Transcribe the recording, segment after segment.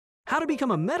How to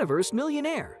become a Metaverse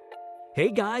millionaire.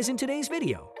 Hey guys, in today's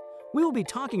video, we will be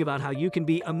talking about how you can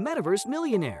be a Metaverse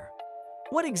millionaire.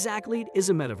 What exactly is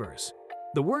a Metaverse?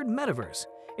 The word Metaverse,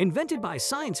 invented by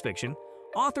science fiction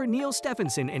author Neal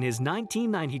Stephenson in his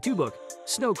 1992 book,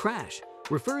 Snow Crash,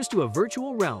 refers to a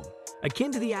virtual realm,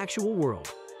 akin to the actual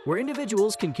world, where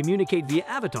individuals can communicate via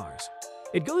avatars.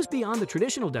 It goes beyond the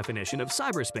traditional definition of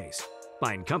cyberspace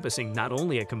by encompassing not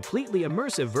only a completely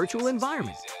immersive virtual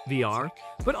environment, VR,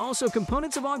 but also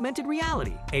components of augmented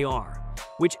reality, AR,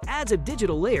 which adds a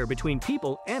digital layer between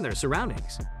people and their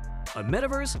surroundings. A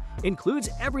metaverse includes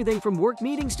everything from work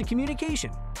meetings to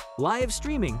communication, live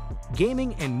streaming,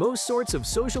 gaming, and most sorts of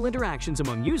social interactions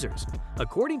among users,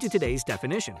 according to today's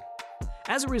definition.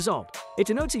 As a result, it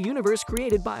denotes a universe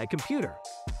created by a computer.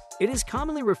 It is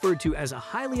commonly referred to as a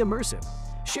highly immersive,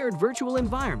 shared virtual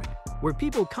environment where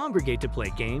people congregate to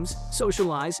play games,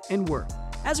 socialize, and work.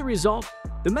 As a result,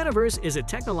 the metaverse is a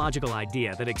technological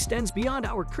idea that extends beyond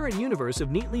our current universe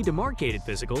of neatly demarcated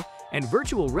physical and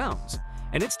virtual realms,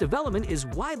 and its development is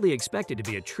widely expected to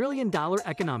be a trillion-dollar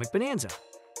economic bonanza.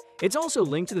 It's also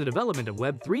linked to the development of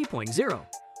Web 3.0,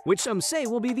 which some say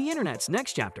will be the internet's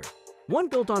next chapter, one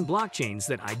built on blockchains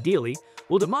that ideally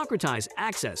will democratize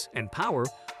access and power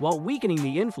while weakening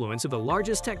the influence of the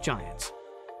largest tech giants.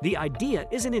 The idea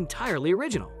isn't entirely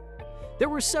original. There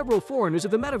were several foreigners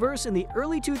of the metaverse in the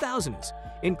early 2000s,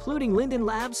 including Linden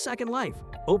Labs' Second Life,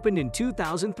 opened in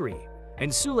 2003,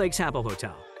 and Suleik's Happel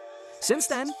Hotel. Since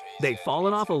then, they've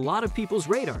fallen off a lot of people's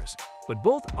radars, but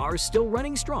both are still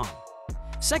running strong.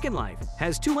 Second Life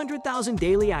has 200,000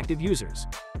 daily active users.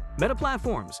 Meta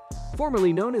Platforms,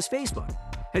 formerly known as Facebook,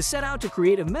 has set out to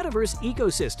create a metaverse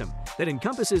ecosystem that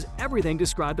encompasses everything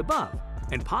described above,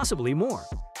 and possibly more.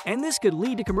 And this could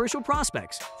lead to commercial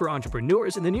prospects for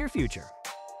entrepreneurs in the near future.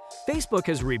 Facebook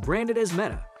has rebranded as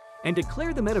Meta and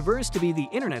declared the metaverse to be the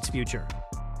internet's future.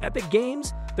 Epic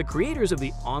Games, the creators of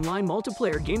the online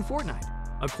multiplayer game Fortnite,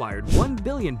 acquired $1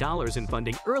 billion in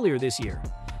funding earlier this year,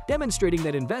 demonstrating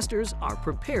that investors are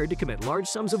prepared to commit large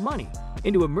sums of money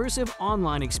into immersive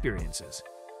online experiences.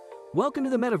 Welcome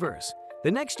to the metaverse,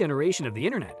 the next generation of the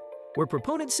internet, where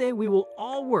proponents say we will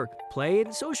all work, play,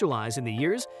 and socialize in the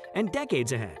years and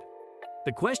decades ahead.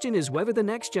 The question is whether the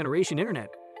next generation internet,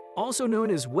 also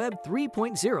known as Web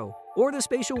 3.0 or the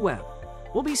spatial web,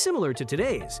 will be similar to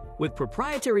today's, with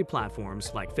proprietary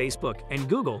platforms like Facebook and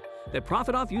Google that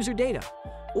profit off user data,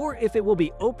 or if it will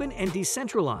be open and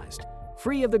decentralized,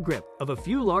 free of the grip of a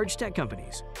few large tech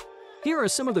companies. Here are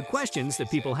some of the questions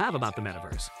that people have about the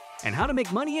metaverse and how to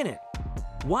make money in it.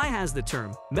 Why has the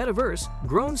term metaverse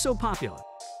grown so popular?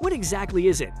 What exactly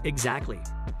is it exactly?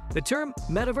 The term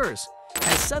metaverse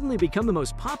has suddenly become the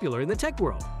most popular in the tech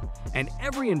world, and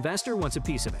every investor wants a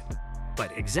piece of it.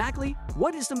 But exactly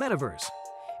what is the metaverse?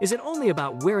 Is it only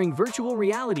about wearing virtual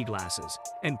reality glasses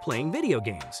and playing video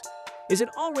games? Is it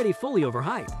already fully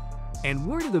overhyped? And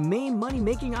where do the main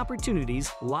money-making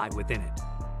opportunities lie within it?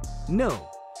 No,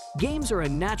 games are a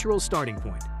natural starting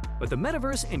point, but the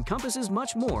metaverse encompasses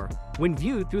much more when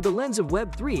viewed through the lens of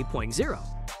Web 3.0.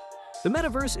 The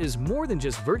metaverse is more than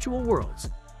just virtual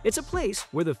worlds. It's a place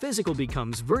where the physical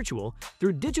becomes virtual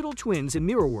through digital twins and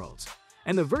mirror worlds,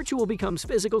 and the virtual becomes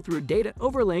physical through data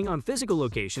overlaying on physical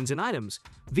locations and items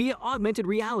via augmented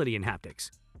reality and haptics,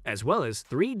 as well as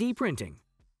 3D printing.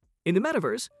 In the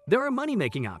metaverse, there are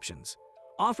money-making options,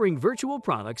 offering virtual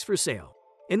products for sale.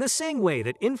 In the same way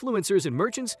that influencers and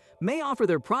merchants may offer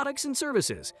their products and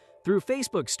services through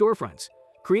Facebook storefronts,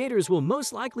 creators will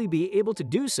most likely be able to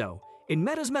do so in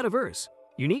Meta's metaverse.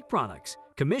 Unique products,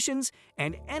 commissions,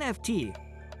 and NFT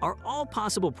are all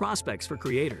possible prospects for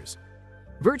creators.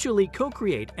 Virtually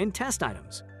co-create and test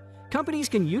items. Companies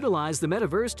can utilize the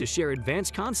metaverse to share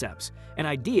advanced concepts and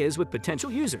ideas with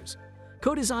potential users,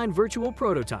 co-design virtual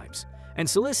prototypes, and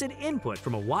solicit input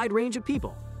from a wide range of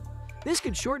people. This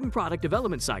could shorten product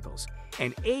development cycles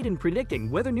and aid in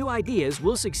predicting whether new ideas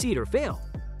will succeed or fail.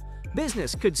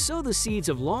 Business could sow the seeds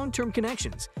of long-term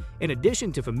connections in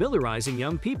addition to familiarizing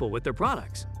young people with their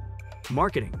products.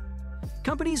 Marketing.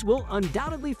 Companies will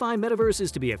undoubtedly find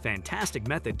metaverses to be a fantastic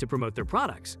method to promote their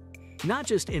products, not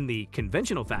just in the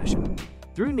conventional fashion,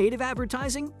 through native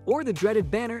advertising or the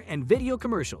dreaded banner and video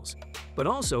commercials, but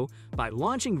also by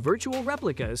launching virtual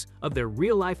replicas of their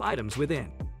real-life items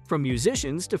within. From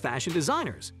musicians to fashion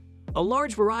designers, a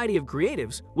large variety of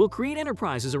creatives will create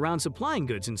enterprises around supplying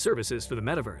goods and services for the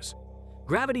metaverse.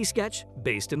 Gravity Sketch,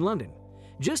 based in London,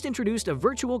 just introduced a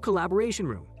virtual collaboration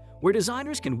room where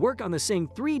designers can work on the same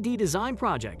 3D design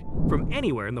project from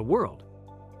anywhere in the world.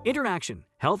 Interaction,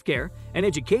 healthcare, and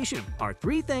education are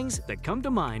three things that come to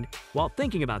mind while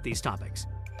thinking about these topics.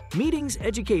 Meetings,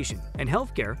 education, and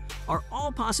healthcare are all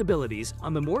possibilities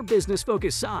on the more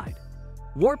business-focused side.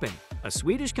 Warpen, a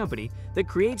Swedish company that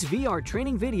creates VR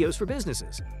training videos for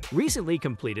businesses, recently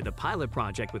completed a pilot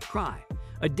project with Cry,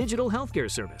 a digital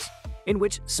healthcare service, in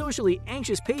which socially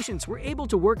anxious patients were able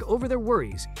to work over their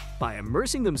worries by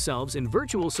immersing themselves in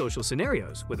virtual social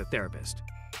scenarios with a therapist.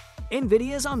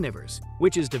 NVIDIA's Omniverse,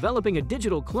 which is developing a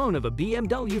digital clone of a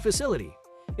BMW facility,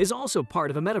 is also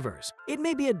part of a metaverse. It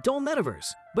may be a dull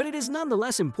metaverse, but it is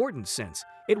nonetheless important since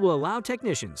it will allow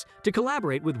technicians to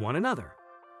collaborate with one another.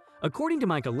 According to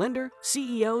Michael Lender,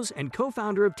 CEO and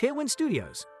co-founder of Tailwind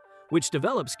Studios, which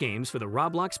develops games for the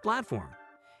Roblox platform,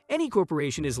 any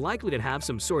corporation is likely to have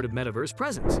some sort of metaverse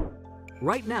presence.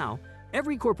 Right now,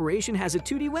 every corporation has a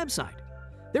 2D website.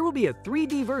 There will be a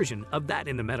 3D version of that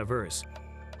in the metaverse.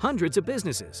 Hundreds of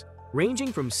businesses,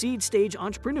 ranging from seed-stage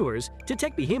entrepreneurs to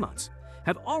tech behemoths,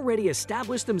 have already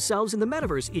established themselves in the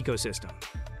metaverse ecosystem.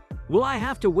 Will I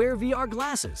have to wear VR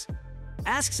glasses?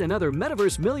 Asks another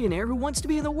metaverse millionaire who wants to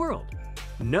be in the world.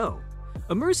 No.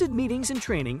 Immersive meetings and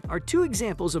training are two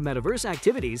examples of metaverse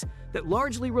activities that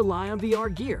largely rely on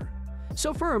VR gear.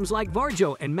 So firms like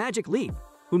Varjo and Magic Leap,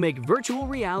 who make virtual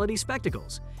reality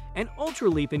spectacles, and Ultra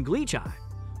Leap and Glitcheye,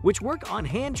 which work on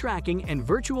hand tracking and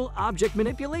virtual object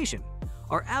manipulation,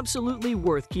 are absolutely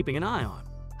worth keeping an eye on.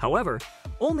 However,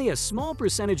 only a small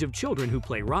percentage of children who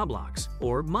play Roblox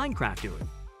or Minecraft do it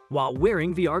while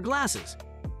wearing VR glasses.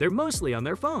 They're mostly on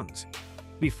their phones.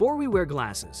 Before we wear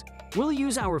glasses, we'll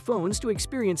use our phones to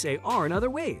experience AR in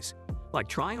other ways, like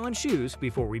try on shoes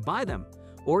before we buy them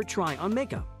or try on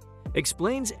makeup,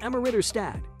 explains Emma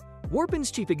Ritter-Stad, Warpen's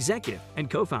chief executive and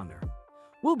co-founder.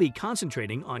 We'll be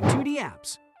concentrating on 2D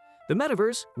apps. The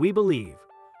metaverse, we believe,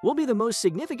 will be the most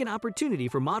significant opportunity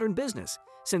for modern business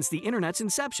since the internet's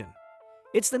inception.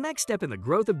 It's the next step in the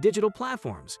growth of digital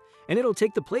platforms, and it'll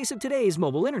take the place of today's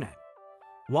mobile internet.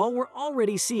 While we're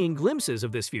already seeing glimpses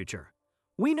of this future,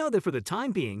 we know that for the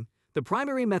time being, the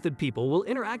primary method people will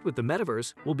interact with the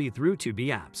metaverse will be through 2D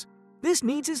apps. This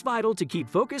needs is vital to keep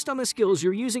focused on the skills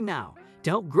you're using now to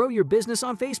help grow your business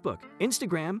on Facebook,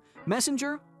 Instagram,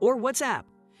 Messenger, or WhatsApp,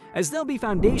 as they'll be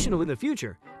foundational in the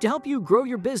future to help you grow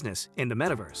your business in the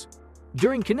metaverse.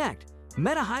 During Connect,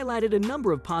 Meta highlighted a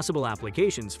number of possible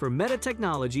applications for meta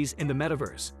technologies in the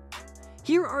metaverse.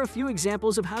 Here are a few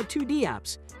examples of how 2D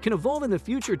apps can evolve in the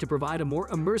future to provide a more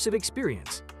immersive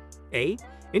experience. A.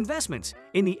 Investments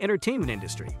in the entertainment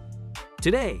industry.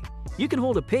 Today, you can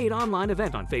hold a paid online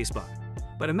event on Facebook.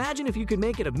 But imagine if you could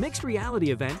make it a mixed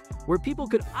reality event where people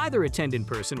could either attend in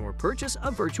person or purchase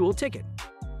a virtual ticket.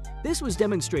 This was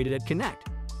demonstrated at Connect,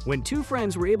 when two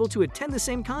friends were able to attend the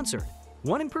same concert,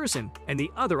 one in person and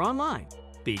the other online.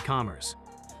 B. Commerce.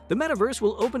 The metaverse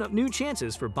will open up new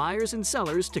chances for buyers and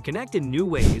sellers to connect in new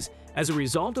ways as a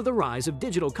result of the rise of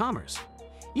digital commerce.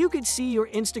 You could see your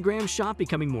Instagram shop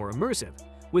becoming more immersive,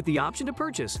 with the option to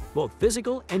purchase both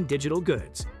physical and digital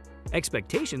goods.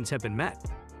 Expectations have been met.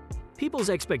 People's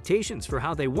expectations for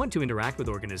how they want to interact with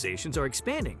organizations are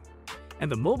expanding,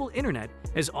 and the mobile internet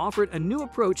has offered a new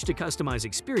approach to customize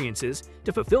experiences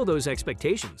to fulfill those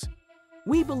expectations.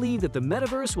 We believe that the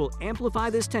metaverse will amplify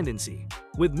this tendency,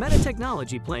 with meta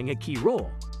technology playing a key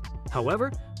role.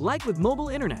 However, like with mobile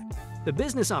internet, the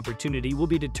business opportunity will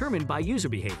be determined by user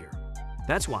behavior.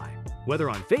 That's why, whether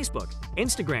on Facebook,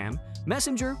 Instagram,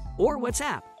 Messenger, or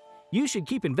WhatsApp, you should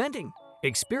keep inventing,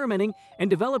 experimenting, and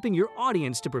developing your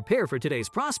audience to prepare for today's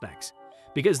prospects,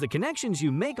 because the connections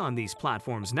you make on these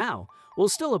platforms now will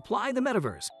still apply in the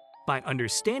metaverse by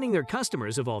understanding their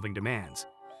customers' evolving demands.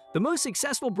 The most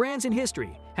successful brands in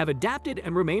history have adapted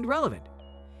and remained relevant.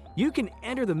 You can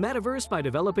enter the metaverse by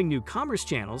developing new commerce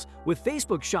channels with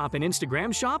Facebook Shop and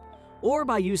Instagram Shop, or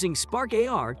by using Spark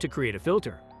AR to create a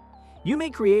filter. You may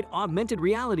create augmented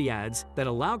reality ads that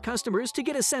allow customers to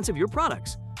get a sense of your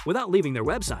products without leaving their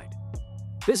website.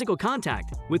 Physical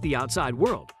contact with the outside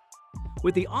world.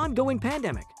 With the ongoing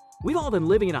pandemic, we've all been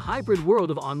living in a hybrid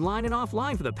world of online and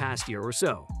offline for the past year or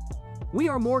so. We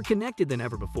are more connected than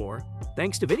ever before,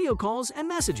 thanks to video calls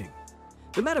and messaging.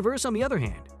 The metaverse, on the other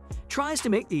hand, tries to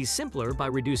make these simpler by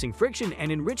reducing friction and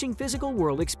enriching physical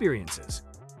world experiences.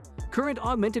 Current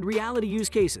augmented reality use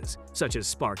cases, such as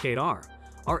Spark AR,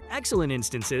 are excellent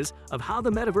instances of how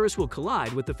the metaverse will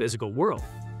collide with the physical world.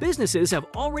 Businesses have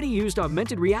already used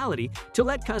augmented reality to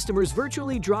let customers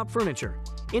virtually drop furniture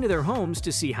into their homes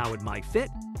to see how it might fit,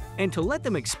 and to let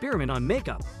them experiment on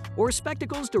makeup or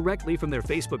spectacles directly from their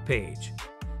Facebook page.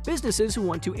 Businesses who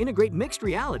want to integrate mixed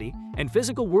reality and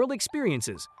physical world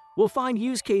experiences will find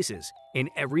use cases in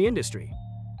every industry.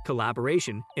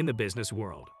 Collaboration in the business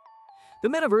world. The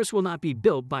metaverse will not be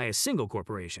built by a single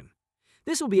corporation.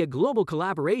 This will be a global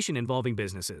collaboration involving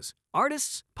businesses,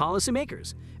 artists,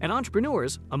 policymakers, and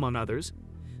entrepreneurs, among others.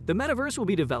 The metaverse will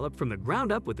be developed from the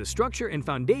ground up with the structure and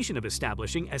foundation of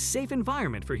establishing a safe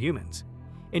environment for humans.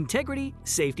 Integrity,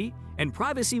 safety, and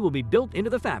privacy will be built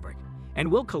into the fabric,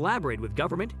 and will collaborate with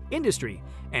government, industry,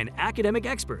 and academic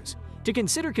experts to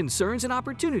consider concerns and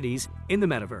opportunities in the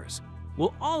metaverse.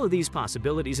 Will all of these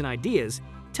possibilities and ideas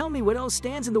tell me what else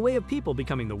stands in the way of people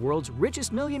becoming the world's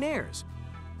richest millionaires?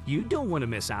 You don't want to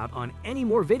miss out on any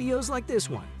more videos like this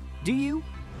one, do you?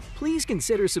 Please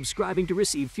consider subscribing to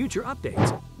receive future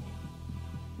updates.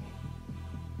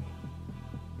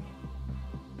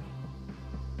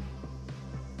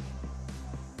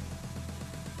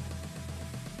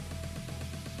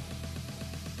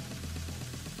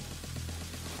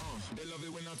 They love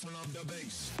it when I turn up the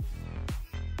bass.